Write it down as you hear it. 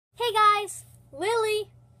Hey guys,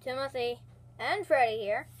 Lily, Timothy, and Freddie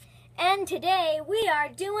here, and today we are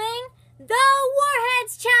doing the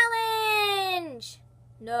Warheads Challenge!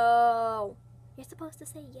 No. You're supposed to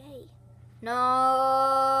say yay.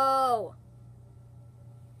 No.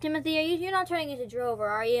 Timothy, you're not turning into Drover,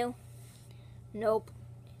 are you? Nope.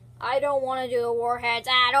 I don't want to do the Warheads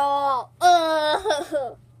at all.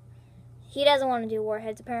 Ugh. He doesn't want to do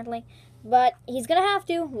Warheads, apparently, but he's going to have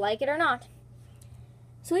to, like it or not.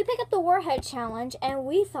 So we picked up the Warhead Challenge, and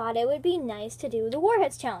we thought it would be nice to do the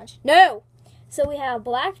Warheads Challenge. No! So we have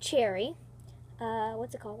black cherry,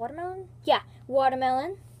 what's it called, watermelon? Yeah,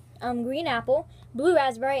 watermelon, green apple, blue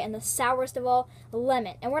raspberry, and the sourest of all,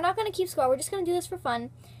 lemon. And we're not going to keep score, we're just going to do this for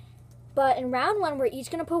fun. But in round one, we're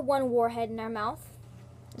each going to put one Warhead in our mouth.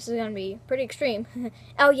 This is going to be pretty extreme.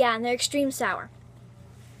 Oh yeah, and they're extreme sour.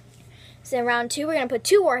 So in round two, we're going to put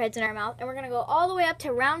 2 Warheads in our mouth, and we're going to go all the way up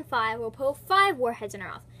to round 5. We'll put 5 Warheads in our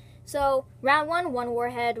mouth. So round 1, 1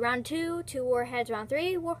 Warhead. Round 2, 2 Warheads. Round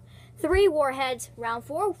 3, 3 Warheads. Round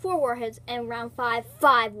 4, 4 Warheads. And round 5,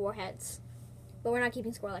 5 Warheads. But we're not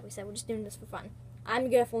keeping score like we said. We're just doing this for fun. I'm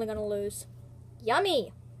definitely going to lose.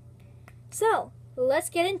 Yummy! So,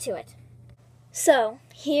 let's get into it. So,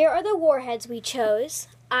 here are the Warheads we chose.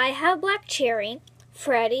 I have black cherry.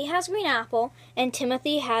 Freddie has green apple, and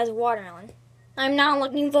Timothy has watermelon. I'm not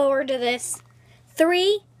looking forward to this.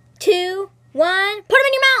 3, 2, 1, put them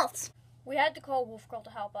in your mouths! We had to call Wolf Girl to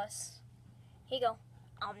help us. Here you go.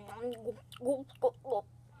 Ow!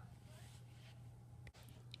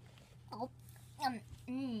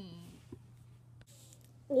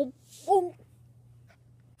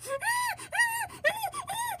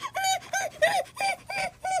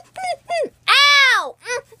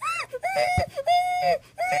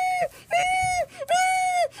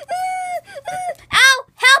 Ow!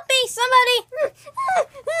 Help me, somebody!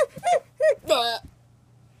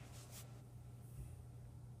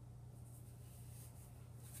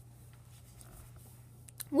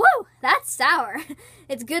 Woo! That's sour.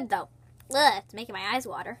 It's good though. Ugh, it's making my eyes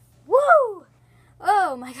water. Woo!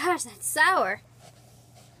 Oh my gosh, that's sour.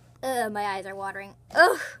 Ugh, my eyes are watering.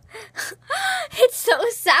 Ugh. It's so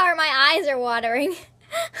sour, my eyes are watering.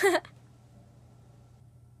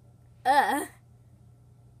 Ugh.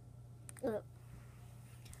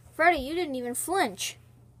 Freddie, you didn't even flinch.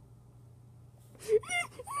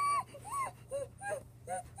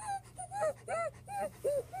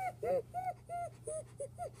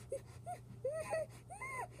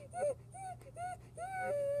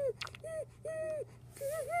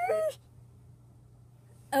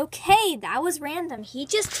 Okay, that was random. He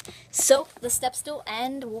just soaked the step stool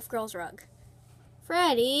and Wolf Girl's rug.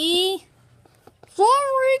 Freddie!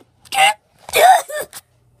 Sorry!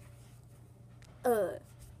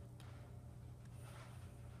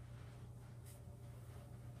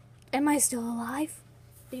 Am I still alive?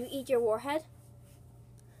 Did you eat your Warhead?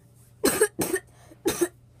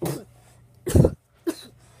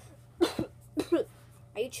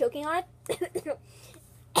 Are you choking on it?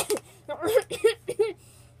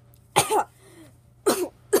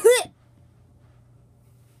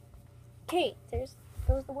 Okay, goes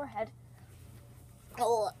the Warhead.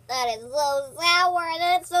 Oh, that is so sour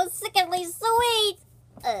and it's so sickeningly sweet.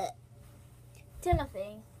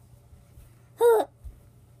 Timothy.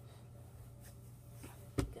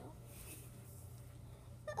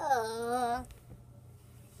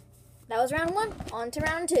 That was round 1. On to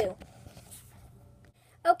round 2.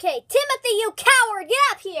 Okay, Timothy, you coward, get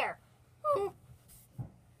up here.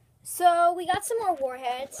 So we got some more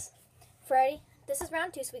Warheads. Freddie, this is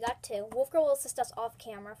round 2, so we got 2. Wolf Girl will assist us off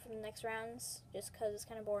camera for the next rounds, just because it's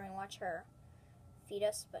kind of boring to watch her feed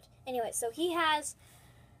us. But anyway, so he has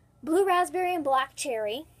blue raspberry and black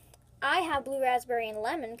cherry. I have blue raspberry and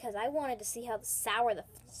lemon because I wanted to see how sour the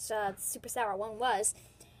super sour one was.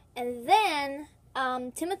 And then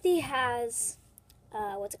Timothy has,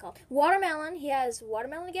 what's it called? Watermelon. He has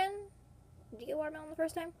watermelon again. Did you get watermelon the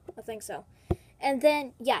first time? I think so. And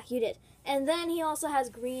then, yeah, you did. And then he also has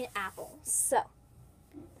green apple. So,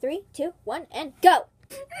 3, 2, 1, and go!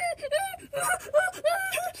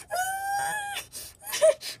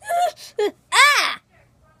 Ah!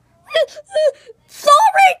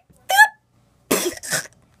 Sorry!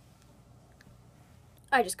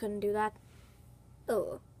 I just couldn't do that.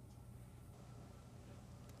 Oh.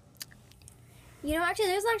 You know, actually,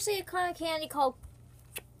 there's actually a kind of candy called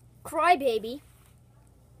Crybaby.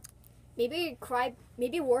 Maybe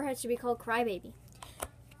Warhead should be called Crybaby.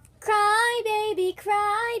 Cry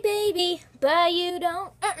baby, but you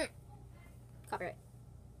don't copyright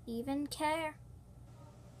even care.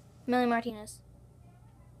 Melanie Martinez.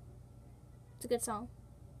 It's a good song.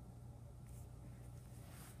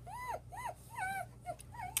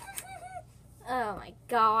 my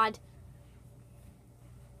god.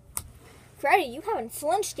 Freddy, you haven't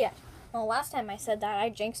flinched yet. Well, last time I said that, I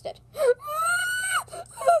jinxed it.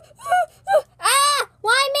 Ah!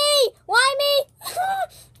 Why me? Why me?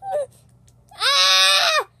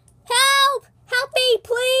 Ah! Help! Help me,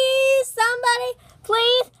 please! Somebody,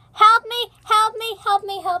 please! Help me! Help me! Help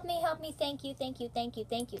me! Help me! Help me! Thank you! Thank you! Thank you!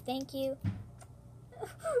 Thank you! Thank you!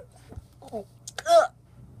 Oh. Ugh.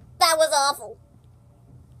 That was awful.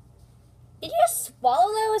 Did you just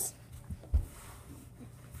swallow those?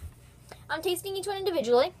 I'm tasting each one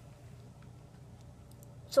individually.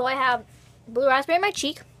 So I have blue raspberry in my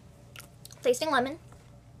cheek, tasting lemon.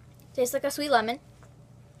 Tastes like a sweet lemon.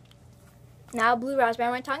 Now blue raspberry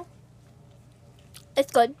on my tongue.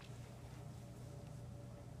 It's good.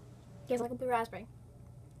 Tastes like a blue raspberry.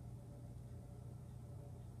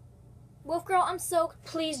 Wolf girl, I'm soaked.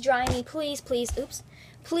 Please dry me. Please, please. Oops.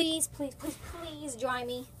 Please, please, please, please dry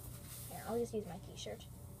me. Here, I'll just use my t-shirt.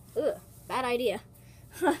 Ugh, bad idea.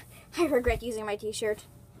 I regret using my t-shirt.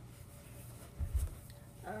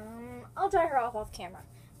 I'll dry her off camera.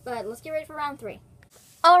 But let's get ready for round 3.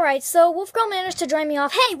 Alright, so Wolf Girl managed to dry me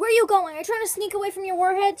off. Hey, where are you going? Are you trying to sneak away from your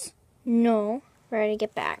warheads? No. Ready to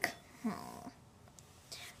get back.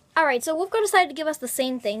 Alright, so Wolf Girl decided to give us the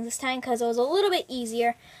same thing this time because it was a little bit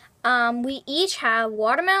easier. We each have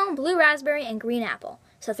watermelon, blue raspberry, and green apple.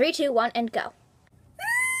 So 3, 2, 1, and go.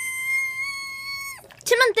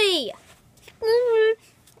 Timothy!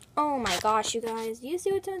 Oh my gosh, you guys. Do you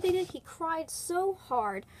see what Timothy did? He cried so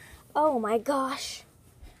hard. Oh my gosh.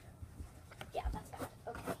 Yeah, that's bad.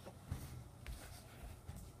 Okay.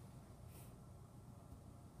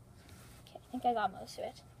 Okay, I think I got most of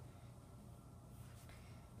it.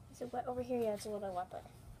 Is it wet over here? Yeah, it's a little wet, but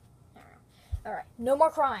I don't know. Alright, no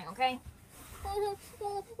more crying, okay?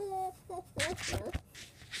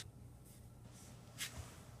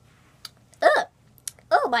 Ugh!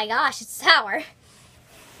 Oh my gosh, it's sour.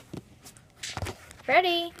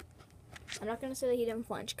 Ready? I'm not going to say that he didn't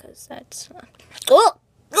flinch, because that's... Ugh!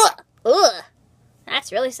 Ugh! Ugh!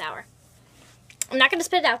 That's really sour. I'm not going to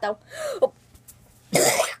spit it out, though.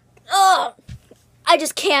 Ugh! I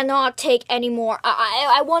just cannot take any more.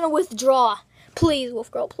 I want to withdraw. Please,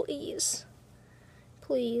 Wolf Girl, please.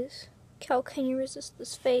 Please. How can you resist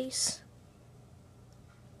this face?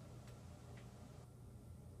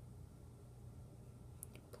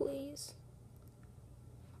 Please.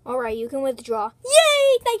 Alright, you can withdraw.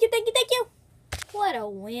 Yay! Thank you, thank you, thank you! What a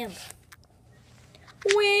wimp.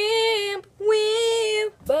 Wimp,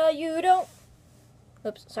 wimp, but you don't...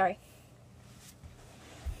 Oops, sorry.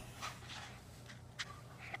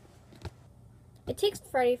 It takes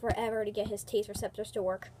Freddy forever to get his taste receptors to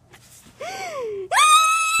work.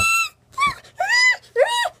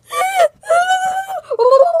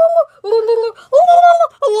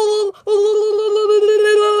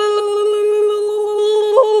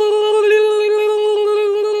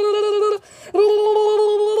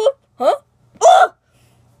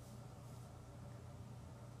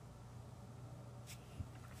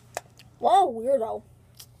 Whoa, weirdo.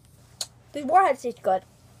 These warheads taste good.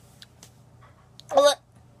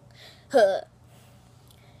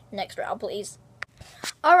 Next round, please.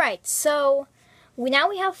 Alright, so now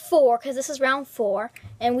we have 4, because this is round 4,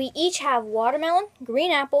 and we each have watermelon,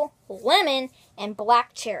 green apple, lemon, and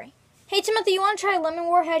black cherry. Hey, Timothy, you want to try a lemon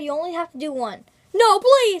warhead? You only have to do 1. No,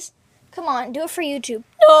 please! Come on, do it for YouTube.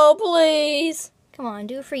 No, please! Come on,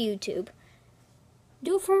 do it for YouTube.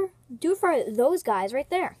 Do it for those guys right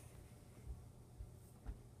there.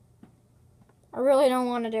 I really don't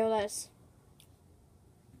want to do this.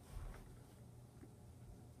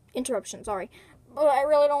 Interruption, sorry. But I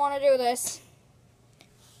really don't want to do this.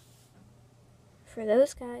 For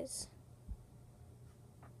those guys.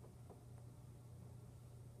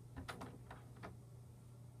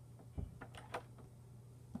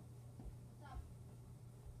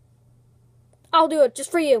 I'll do it,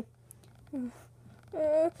 just for you.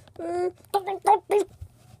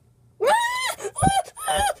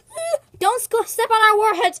 Don't step on our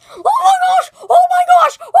warheads. Oh my gosh! Oh my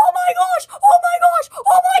gosh! Oh my gosh! Oh my gosh!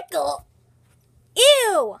 Oh my god!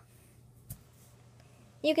 Ew!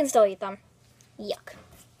 You can still eat them. Yuck.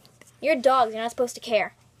 You're dogs. You're not supposed to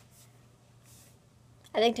care.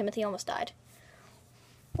 I think Timothy almost died.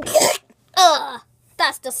 Ugh!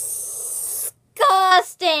 That's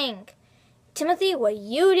disgusting! Timothy, what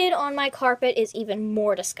you did on my carpet is even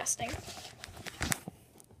more disgusting.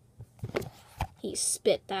 He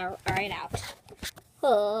spit that right out.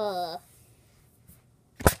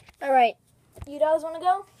 Alright, you dogs want to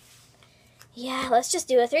go? Yeah, let's just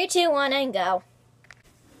do a 3, 2, 1, and go.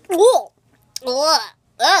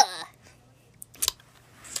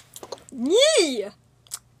 Yeah.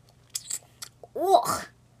 Ugh.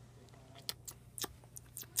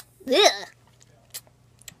 Ugh.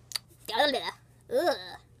 Ugh.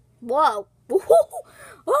 Whoa.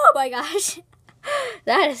 Oh my gosh.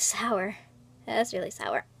 That is sour. That's really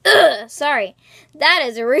sour. Ugh. Sorry. That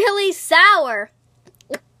is really sour.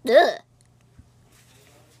 Ugh.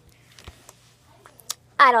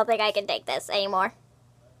 I don't think I can take this anymore.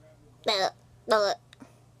 Ugh. Ugh.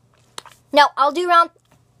 No, I'll do round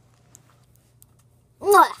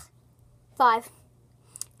 5.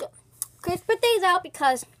 Good. Okay, spit these out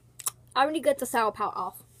because I already get the sour pout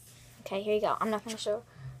off. Okay, here you go. I'm not going to show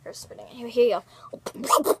her spitting it. Here you go.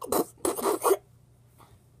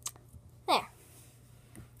 There.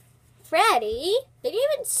 Freddy, did you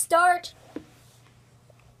even start?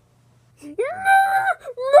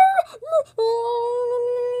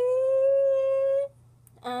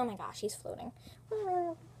 Oh my gosh, he's floating.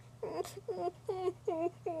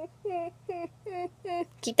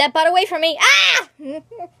 Keep that butt away from me. Ah!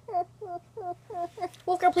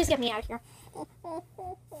 Wolf girl, please get me out of here.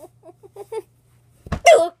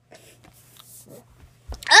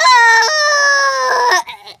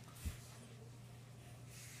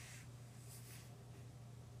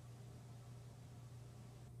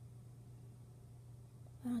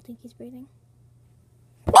 I don't think he's breathing.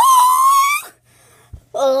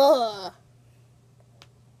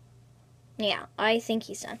 Yeah, I think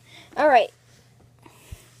he's done. Alright.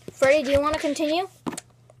 Freddy, do you want to continue?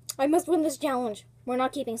 I must win this challenge. We're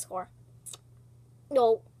not keeping score.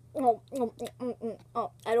 No. Oh,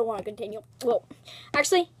 I don't want to continue. Well,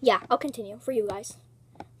 actually, yeah, I'll continue for you guys.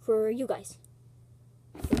 For you guys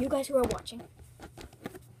who are watching.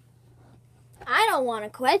 I don't want to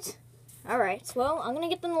quit. Alright, well, I'm going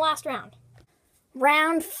to get them the last round.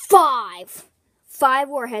 Round 5. 5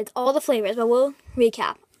 warheads, all the flavors, but we'll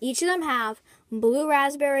recap. Each of them have blue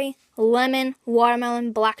raspberry, lemon,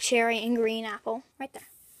 watermelon, black cherry, and green apple. Right there.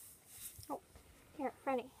 Oh, here,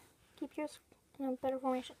 Freddy. Keep yours in a better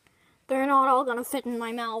formation. They're not all going to fit in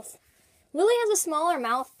my mouth. Lily has a smaller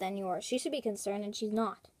mouth than yours. She should be concerned, and she's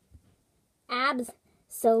not.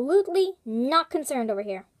 Absolutely not concerned over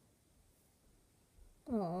here.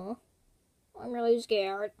 Aww. I'm really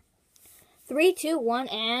scared. 3, 2, 1,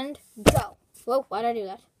 and go. Whoa, why'd I do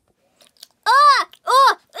that?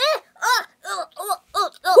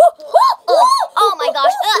 Oh my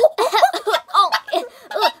gosh.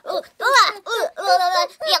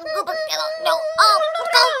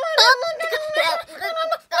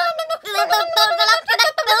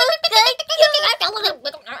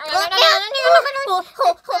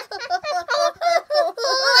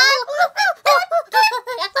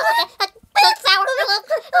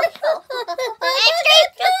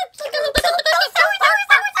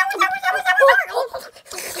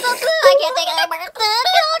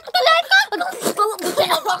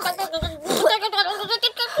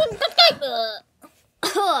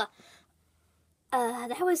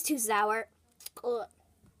 That was too sour.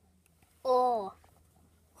 Oh.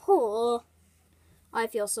 I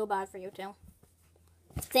feel so bad for you too.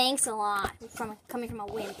 Thanks a lot coming from a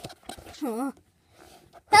wimp. That's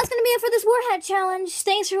going to be it for this Warhead challenge.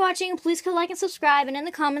 Thanks for watching. Please click like and subscribe. And in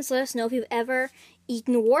the comments, let us know if you've ever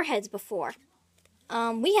eaten Warheads before.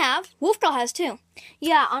 We have. Wolf Girl has too.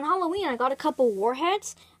 Yeah, on Halloween, I got a couple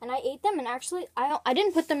Warheads. And I ate them. And actually, I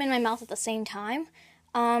didn't put them in my mouth at the same time.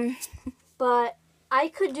 But I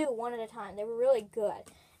could do one at a time. They were really good.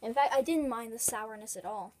 In fact, I didn't mind the sourness at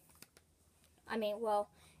all. I mean, well,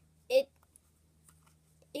 it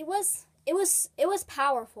was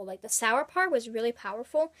powerful. Like, the sour part was really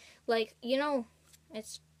powerful. Like, you know,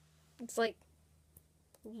 it's like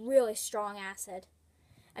really strong acid.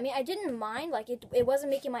 I mean, I didn't mind. Like, it wasn't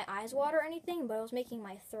making my eyes water or anything, but it was making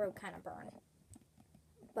my throat kind of burn.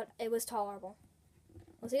 But it was tolerable.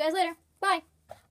 We'll see you guys later. Bye.